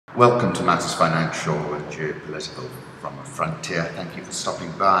Welcome to Matters Financial and Geopolitical from a Frontier. Thank you for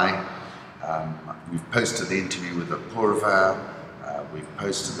stopping by. We've posted the interview with Apurva, we've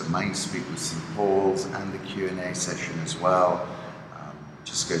posted the Mindspeak with St. Paul's and the Q&A session as well.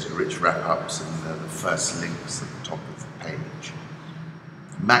 Just go to Rich Wrap-Ups and the first links at the top of the page.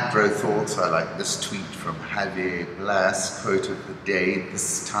 Macro thoughts, I like this tweet from Javier Blas, quote of the day: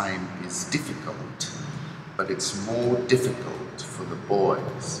 "This time is difficult, but it's more difficult for the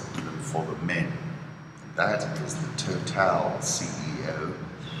boys than for the men." That is the Total CEO,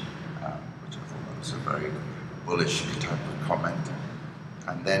 which I thought was a very bullish type of comment.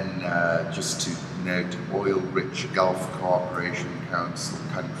 And then just to note, oil-rich Gulf Cooperation Council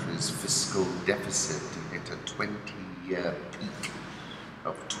countries' fiscal deficit hit a 20-year peak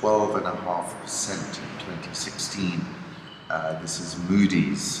of 12.5% in 2016. This is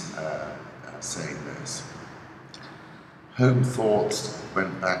Moody's saying this. Home thoughts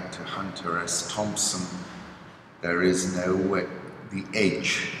went back to Hunter S. Thompson. There is no way, the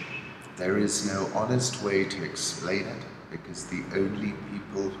H, there is no honest way to explain it, because the only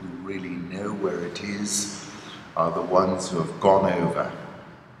people who really know where it is are the ones who have gone over.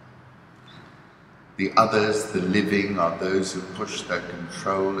 The others, the living, are those who pushed their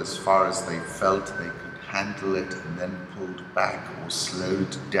control as far as they felt they could handle it, and then pulled back or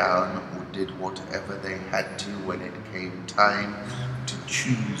slowed down or did whatever they had to when it came time to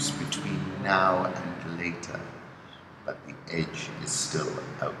choose between now and later. But the edge is still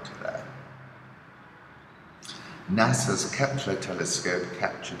out there. NASA's Kepler telescope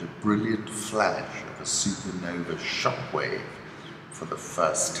captured a brilliant flash of a supernova shockwave for the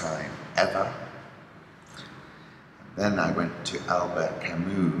first time ever. Then I went to Albert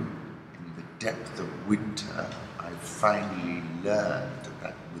Camus. In the depth of winter, I finally learned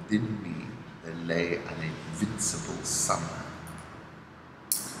that within me there lay an invincible summer.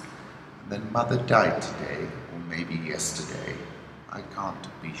 And then Mother died today, or maybe yesterday. I can't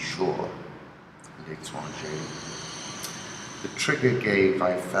be sure. L'étranger. The trigger gave,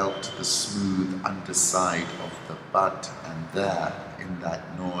 I felt the smooth underside of the butt, and there, in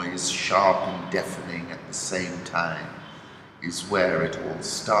that noise, sharp and deafening at the same time, is where it all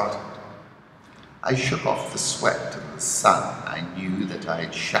started. I shook off the sweat and the sun. I knew that I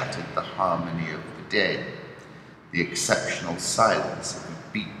had shattered the harmony of the day, the exceptional silence of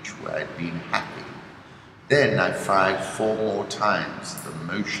a beach where I'd been happy. Then I fired 4 more times the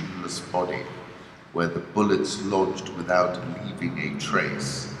motionless body, where the bullets lodged without leaving a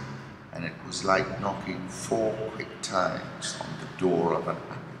trace, and it was like knocking 4 quick times on the door of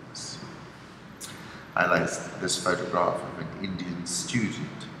unhappiness. I like this photograph of an Indian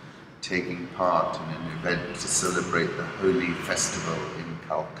student taking part in an event to celebrate the Holi festival in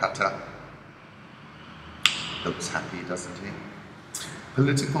Calcutta. Looks happy, doesn't he?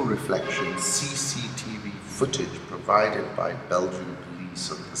 Political reflections, CCTV footage provided by Belgian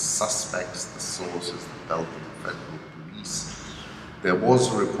police of the suspects, the sources, the Belgian Federal Police. There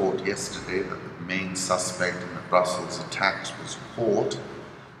was a report yesterday that the main suspect in the Brussels attacks was caught,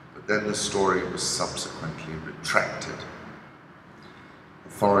 but then the story was subsequently retracted.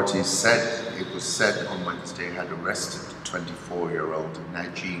 Authorities said, it was said on Wednesday, had arrested the 24-year-old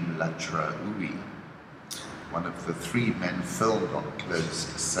Najim Laachraoui, one of the 3 men filmed on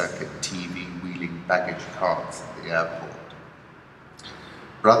closed-circuit TV wheeling baggage carts at the airport.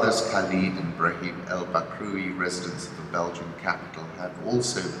 Brothers Khalid and Brahim El-Bakraoui, residents of the Belgian capital, have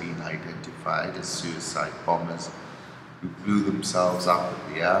also been identified as suicide bombers who blew themselves up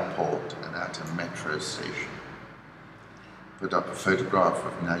at the airport and at a metro station. Put up a photograph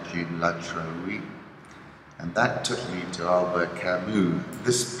of Najim Laachraoui, and that took me to Albert Camus.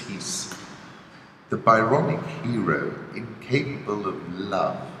 This piece: the Byronic hero, incapable of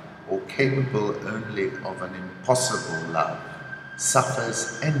love, or capable only of an impossible love,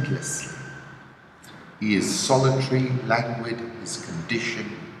 suffers endlessly. He is solitary, languid, his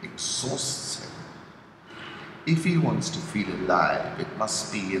condition exhausts him. If he wants to feel alive, it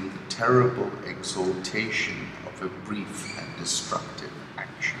must be in the terrible exaltation of a brief and destructive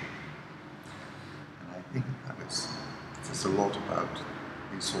action. And I think that says a lot about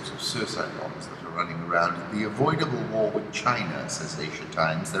these sorts of suicide bombs that are running around. The avoidable war with China, says Asia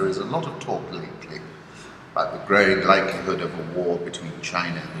Times. There is a lot of talk lately about the growing likelihood of a war between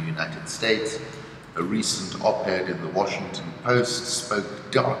China and the United States. A recent op-ed in the Washington Post spoke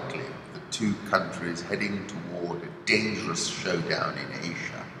darkly of the 2 countries heading toward a dangerous showdown in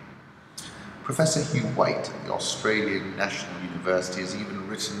Asia. Professor Hugh White at the Australian National University has even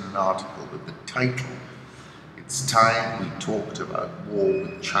written an article with the title, "It's Time We Talked About War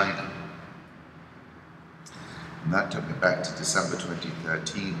with China." And that took me back to December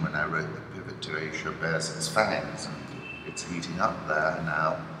 2013 when I wrote The Pivot to Asia Bears Its Fangs, and it's heating up there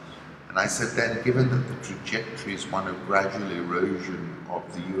now. And I said then, given that the trajectory is one of gradual erosion of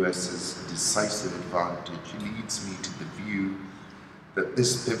the US's decisive advantage, leads me to the view that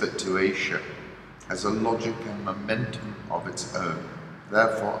this pivot to Asia has a logic and momentum of its own.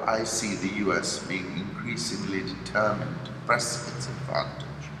 Therefore, I see the US being increasingly determined to press its advantage.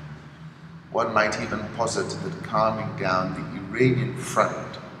 One might even posit that calming down the Iranian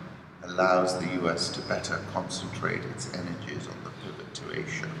front allows the US to better concentrate its energies on the pivot to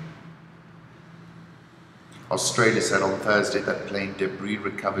Asia. Australia said on Thursday that plane debris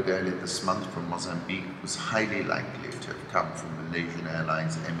recovered earlier this month from Mozambique was highly likely to have come from Malaysian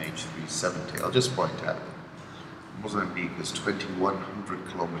Airlines MH370. I'll just point out, Mozambique is 2,100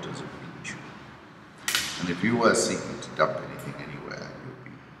 kilometers of beach. And if you were seeking to dump anything anywhere,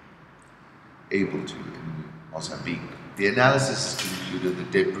 you'd be able to in Mozambique. The analysis concluded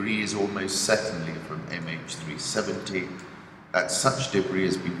that debris is almost certainly from MH370. That such debris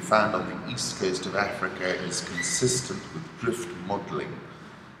has been found on the east coast of Africa is consistent with drift modelling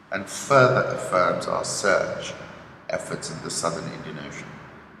and further affirms our search efforts in the southern Indian Ocean.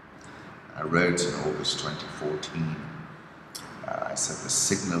 I wrote in August 2014, I said the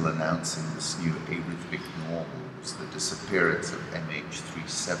signal announcing this new arrhythmic normal was the disappearance of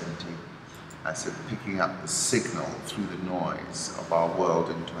MH370. I said picking up the signal through the noise of our world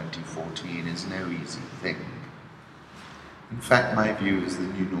in 2014 is no easy thing. In fact, my view is the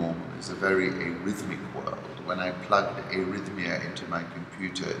new normal is a very arrhythmic world. When I plugged arrhythmia into my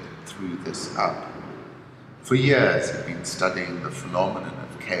computer, it threw this up. For years, I've been studying the phenomenon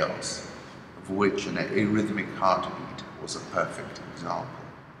of chaos, of which an arrhythmic heartbeat was a perfect example.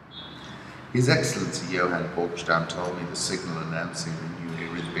 His Excellency Johann Borgstam told me the signal announcing the new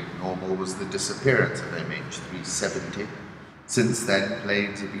arrhythmic normal was the disappearance of MH370. Since then,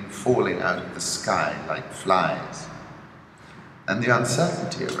 planes have been falling out of the sky like flies. And the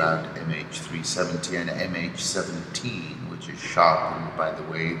uncertainty around MH370 and MH17, which is sharpened by the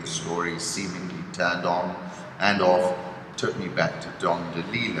way the story is seemingly turned on and off, took me back to Don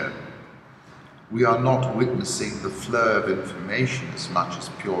DeLillo. We are not witnessing the flow of information as much as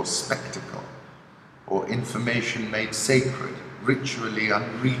pure spectacle, or information made sacred, ritually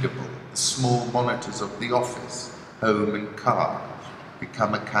unreadable. The small monitors of the office, home and car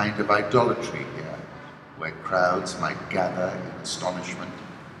become a kind of idolatry here, where crowds might gather in astonishment.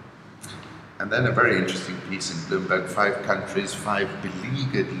 And then a very interesting piece in Bloomberg, 5 countries, 5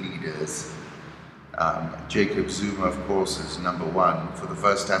 beleaguered leaders. Jacob Zuma, of course, is number 1. For the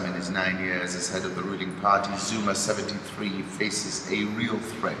first time in his 9 years as head of the ruling party, Zuma, 73, faces a real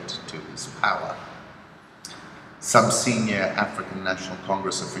threat to his power. Some senior African National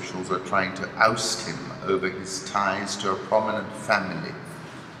Congress officials are trying to oust him over his ties to a prominent family,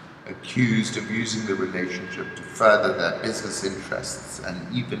 accused of using the relationship to further their business interests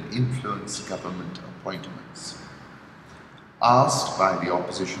and even influence government appointments. Asked by the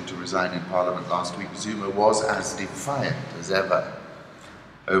opposition to resign in Parliament last week, Zuma was as defiant as ever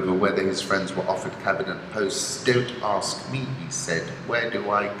over whether his friends were offered cabinet posts. "Don't ask me," he said, "where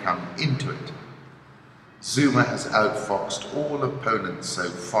do I come into it?" Zuma has outfoxed all opponents so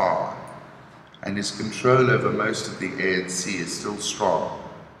far, and his control over most of the ANC is still strong.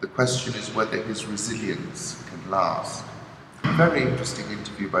 The question is whether his resilience can last. A very interesting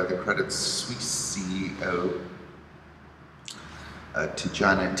interview by the Credit Suisse CEO,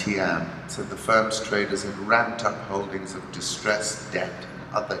 Tidjane Thiam, said the firm's traders had ramped up holdings of distressed debt and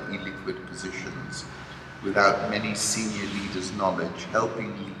other illiquid positions without many senior leaders' knowledge,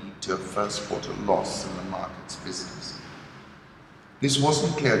 helping lead to a first quarter loss in the market's business. This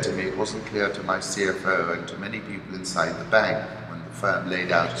wasn't clear to me, it wasn't clear to my CFO and to many people inside the bank when the firm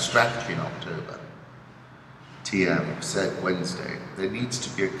laid out a strategy in October. TM said Wednesday, there needs to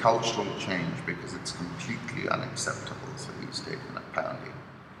be a cultural change because it's completely unacceptable, so he's taken a pounding.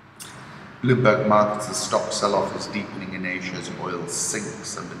 Bloomberg markets the stock sell-off is deepening in Asia as oil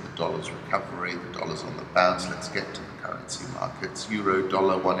sinks amid the dollar's recovery, the dollar's on the bounce. Let's get to the currency markets. Euro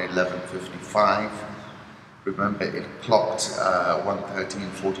dollar 111.55. Remember, it clocked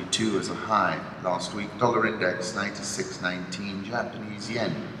 113.42 as a high last week. Dollar index 96.19. Japanese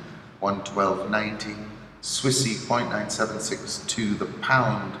yen 112.90. Swissy 0.9762. The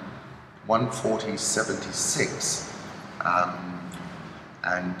pound 140.76.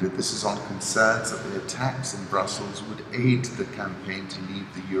 And this is on concerns that the attacks in Brussels would aid the campaign to leave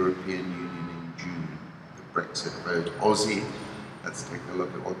the European Union in June. The Brexit vote. Aussie, let's take a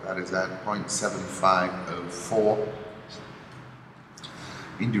look at what that is at, 0.7504.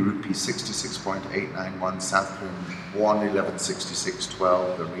 Indian rupee 66.891, South Korean won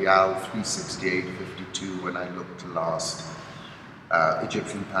 1166.12, the Rial 368.52 when I looked last,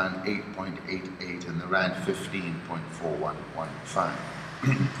 Egyptian pound 8.88, and the Rand 15.4115.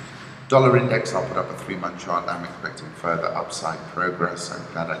 Dollar index, I'll put up a 3-month chart. I'm expecting further upside progress. I'm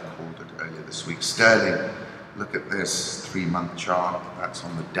glad I called it earlier this week. Sterling, look at this 3-month chart. That's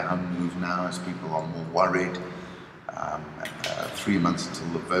on the down move now as people are more worried. 3 months until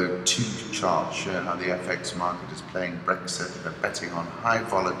the vote. 2 charts show how the FX market is playing Brexit. They're betting on high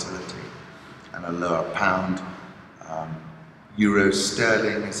volatility and a lower pound. Euro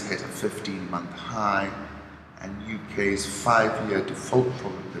sterling has hit a 15-month high, and UK's 5-year default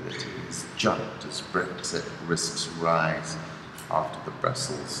probability has jumped as Brexit risks rise after the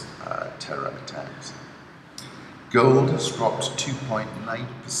Brussels terror attacks. Gold has dropped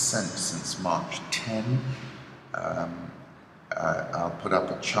 2.9% since March 10. I'll put up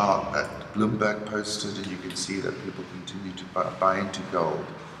a chart that Bloomberg posted, and you can see that people continue to buy into gold,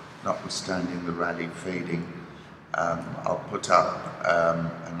 notwithstanding the rally fading. I'll put up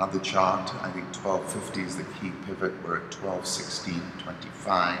another chart. I think 1250 is the key pivot. We're at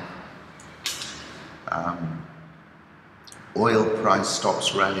 1216.25. Oil price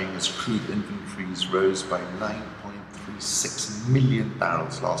stops rallying as crude inventories rose by 9.36 million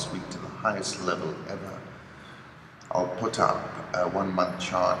barrels last week to the highest level ever. I'll put up a 1-month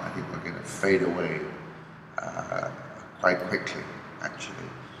chart. I think we're going to fade away quite quickly, actually.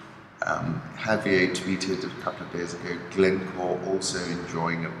 Javier tweeted a couple of days ago, Glencore also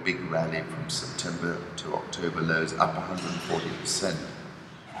enjoying a big rally from September to October lows, up 140%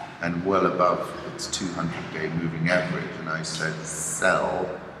 and well above its 200-day moving average. And I said, sell.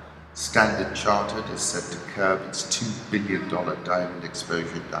 Standard Chartered is set to curb its $2 billion diamond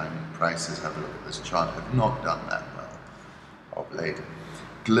exposure. Diamond prices, have a look at this chart, have not done that well of late.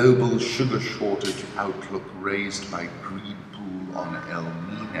 Global sugar shortage outlook raised by Green Pool on El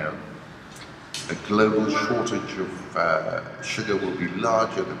Nino. A global shortage of sugar will be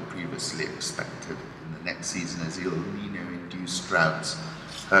larger than previously expected in the next season as El Nino-induced droughts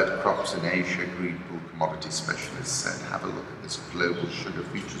hurt crops in Asia, Green Pool commodity specialists said. Have a look at this global sugar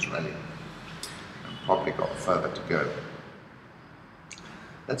futures rally, and probably got further to go.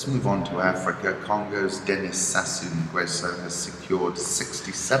 Let's move on to Africa. Congo's Denis Sassou Nguesso has secured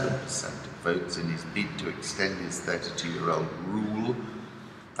 67% of votes in his bid to extend his 32-year-old rule.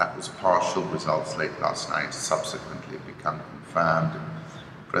 That was partial results late last night, subsequently become confirmed. And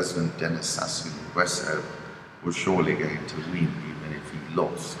President Denis Sassou Nguesso was surely going to win, even if he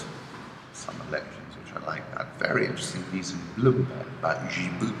lost some elections, which I like that. Very interesting piece in Bloomberg about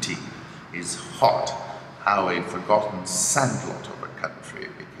Djibouti is hot, how a forgotten sandlot of a country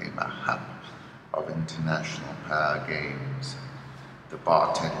became a hub of international power games. The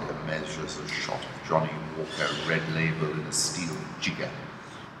bartender measures a shot of Johnny Walker Red Label in a steel jigger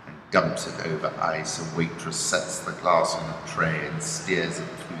and dumps it over ice. A waitress sets the glass on a tray and steers it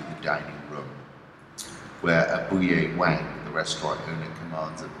through the dining room, where Abuye Wang, the restaurant owner,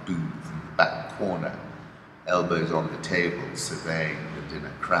 commands a booth in the back corner, elbows on the table, surveying the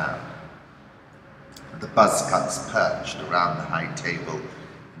dinner crowd. The buzzcuts perched around the high table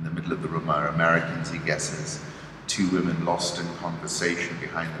in the middle of the room are Americans, he guesses. 2 women lost in conversation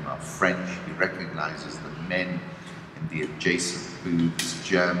behind them are French. He recognizes the men in the adjacent booths.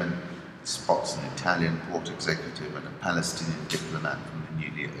 German. He spots an Italian port executive and a Palestinian diplomat from the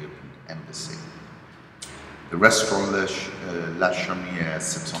newly opened embassy. The restaurant Laachraoui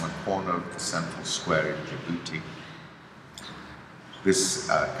sits on a corner of the central square in Djibouti. This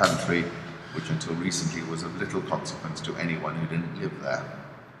country, which until recently was of little consequence to anyone who didn't live there.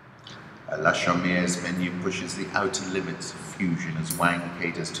 Laachraoui's menu pushes the outer limits of fusion as Wang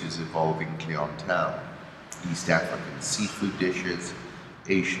caters to his evolving clientele. East African seafood dishes,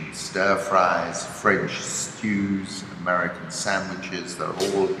 Asian stir-fries, French stews, American sandwiches, they're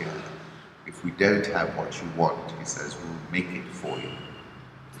all here. If we don't have what you want, he says, we'll make it for you.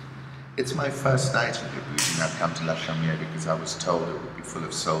 It's my first night in Djibouti, and I've come to Laachraoui because I was told it would be full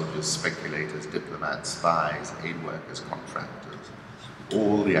of soldiers, speculators, diplomats, spies, aid workers, contractors,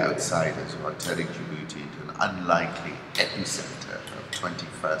 all the outsiders who are turning Djibouti into an unlikely epicenter of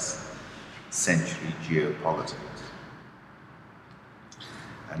 21st century geopolitics.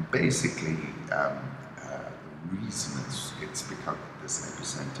 And basically, the reason it's become this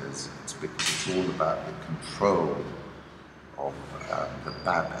epicenter is it's because it's all about the control of the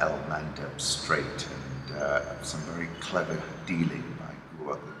Bab el-Mandeb Strait and some very clever dealing by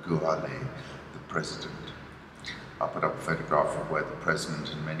Gouale, the president. I'll put up a photograph of where the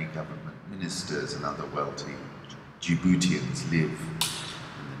president and many government ministers and other wealthy Djiboutians live.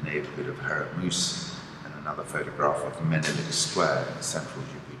 the neighbourhood of Haramus, and another photograph of Menelik Square in the central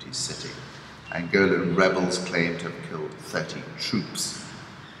Djibouti city. Angolan rebels claim to have killed 30 troops.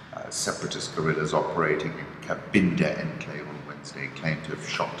 Separatist guerrillas operating in Cabinda enclave on Wednesday claim to have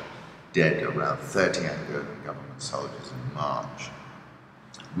shot dead around 30 Angolan government soldiers in March.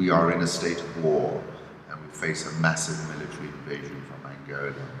 We are in a state of war, and we face a massive military invasion from Angola.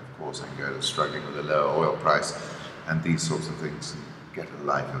 And of course, Angola is struggling with a lower oil price, and these sorts of things get a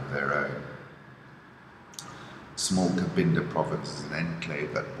life of their own. Small Cabinda province is an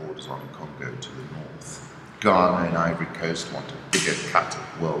enclave that borders on Congo to the north. Ghana and Ivory Coast want a bigger cut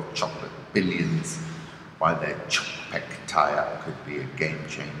of world chocolate billions, while their Chopec tie-up could be a game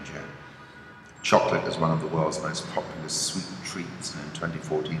changer. Chocolate is one of the world's most popular sweet treats, and in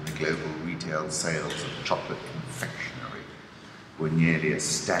 2014 the global retail sales of chocolate confectionery were nearly a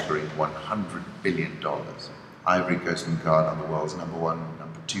staggering $100 billion. Ivory Coast and Ghana are the world's number one and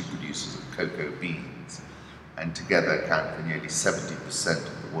number two producers of cocoa beans, and together account for nearly 70%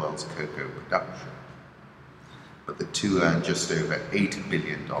 of the world's cocoa production. But the two earn just over $8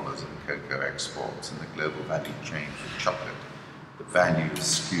 billion in cocoa exports in the global value chain for chocolate. The value is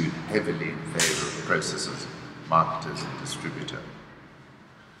skewed heavily in favour of processors, marketers and distributors.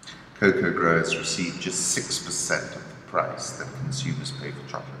 Cocoa growers receive just 6% of the price that consumers pay for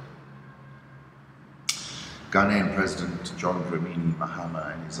chocolate. Ghanaian President John Dramani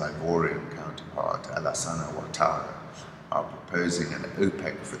Mahama and his Ivorian counterpart Alassane Ouattara are proposing an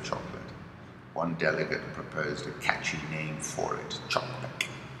OPEC for chocolate. One delegate proposed a catchy name for it, Chocpec.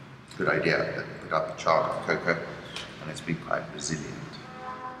 Good idea. They put up a chart of cocoa, and it's been quite resilient.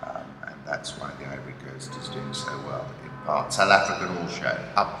 And that's why the Ivory Coast is doing so well in part. South African oil share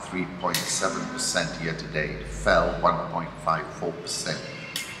up 3.7% year to date, fell 1.54%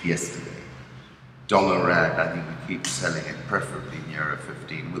 yesterday. Dollar rand, I think we keep selling it preferably nearer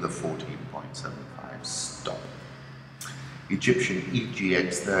 15 with a 14.75 stop. Egyptian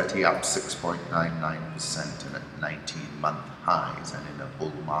EGX 30 up 6.99% and at 19-month highs, and in a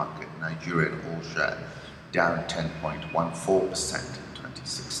bull market, Nigerian oil share down 10.14% in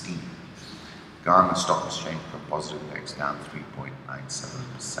 2016. Ghana Stock Exchange Composite Index down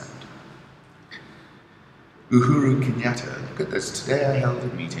 3.97%. Uhuru Kenyatta, look at this. Today I held a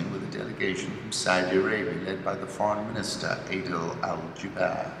meeting with a delegation from Saudi Arabia led by the Foreign Minister Adel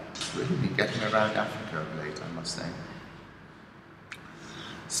Al-Jubeir. Really been getting around Africa of late, I must say.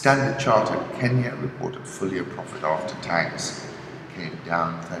 Standard Chartered Kenya reported full-year profit after tax came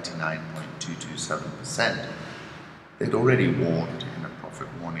down 39.227%. They'd already warned in a profit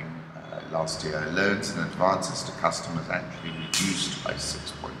warning last year. Loans and advances to customers actually reduced by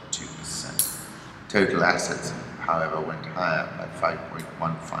 6.2%. Total assets, however, went higher by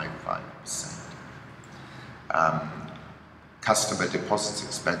 5.155%. Customer deposits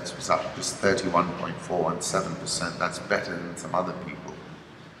expense was up just 31.417%. That's better than some other people.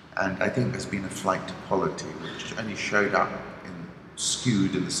 And I think there's been a flight to quality, which only showed up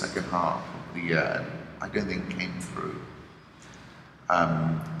skewed in the second half of the year, and I don't think came through.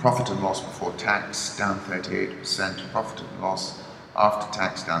 Profit and loss before tax down 38%, profit and loss after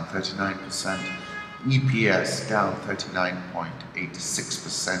tax down 39%, EPS down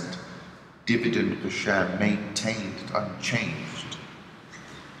 39.86%, dividend per share maintained unchanged,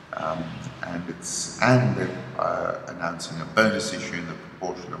 and they're announcing a bonus issue in the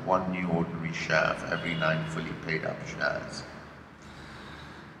proportion of one new ordinary share for every 9 fully paid up shares.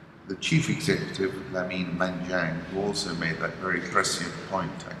 The chief executive, Lamin Manjang, who also made that very prescient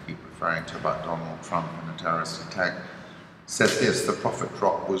point I keep referring to about Donald Trump and a terrorist attack, said this: the profit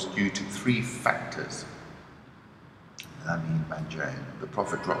drop was due to 3 factors. Lamin Manjang, the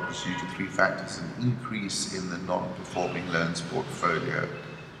profit drop was due to 3 factors: an increase in the non-performing loans portfolio,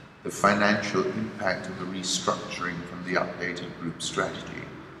 the financial impact of the restructuring from the updated group strategy,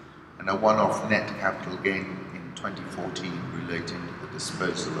 and a one-off net capital gain in 2014 relating to the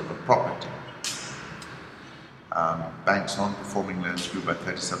disposal of a property. Banks' non-performing loans grew by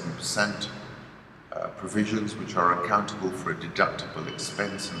 37%. Provisions which are accountable for a deductible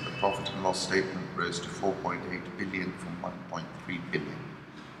expense in the profit and loss statement rose to 4.8 billion from 1.3 billion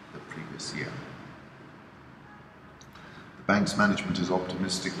the previous year. The bank's management is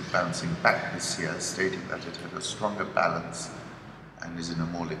optimistic of bouncing back this year, stating that it had a stronger balance and is in a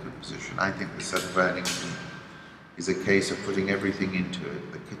more liquid position. I think the set of earnings is a case of putting everything into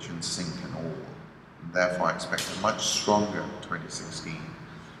it, the kitchen sink and all, and therefore I expect a much stronger 2016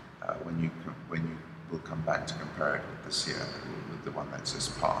 when you will come back to compare it with this year, with the one that's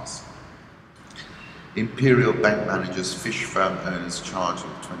just passed. Imperial Bank managers fish firm owners charged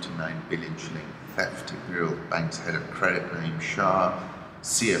with 29 billion shilling theft. Imperial Bank's head of credit, Najim,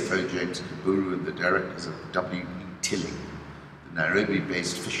 CFO James Kaburu and the directors of W.E. Tilling, the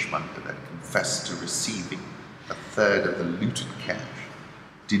Nairobi-based fishmonger that confessed to receiving a third of the looted cash,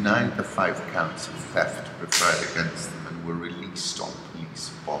 denied the 5 counts of theft preferred against them and were released on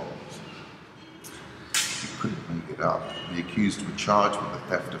police bonds. You couldn't make it up. The accused were charged with the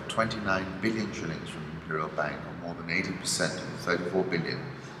theft of 29 billion shillings from Imperial Bank, or more than 80% of the 34 billion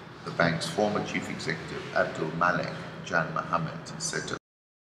the bank's former chief executive Abdul Malik Jan Mohammed said to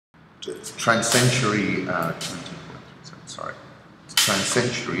Transcentury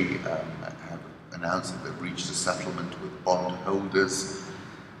have announced that they've reached a settlement with bondholders.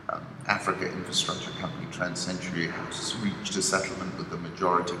 Africa infrastructure company Transcentury has reached a settlement with the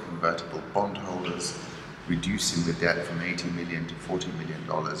majority convertible bondholders, reducing the debt from $80 million to $40 million.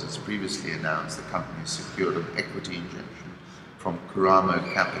 As previously announced, the company secured an equity injection from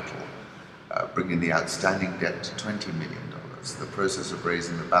Kuramo Capital, bringing the outstanding debt to $20 million. The process of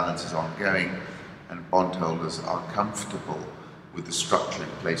raising the balance is ongoing, and bondholders are comfortable with the structure in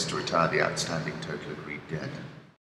place to retire the outstanding total agreed debt.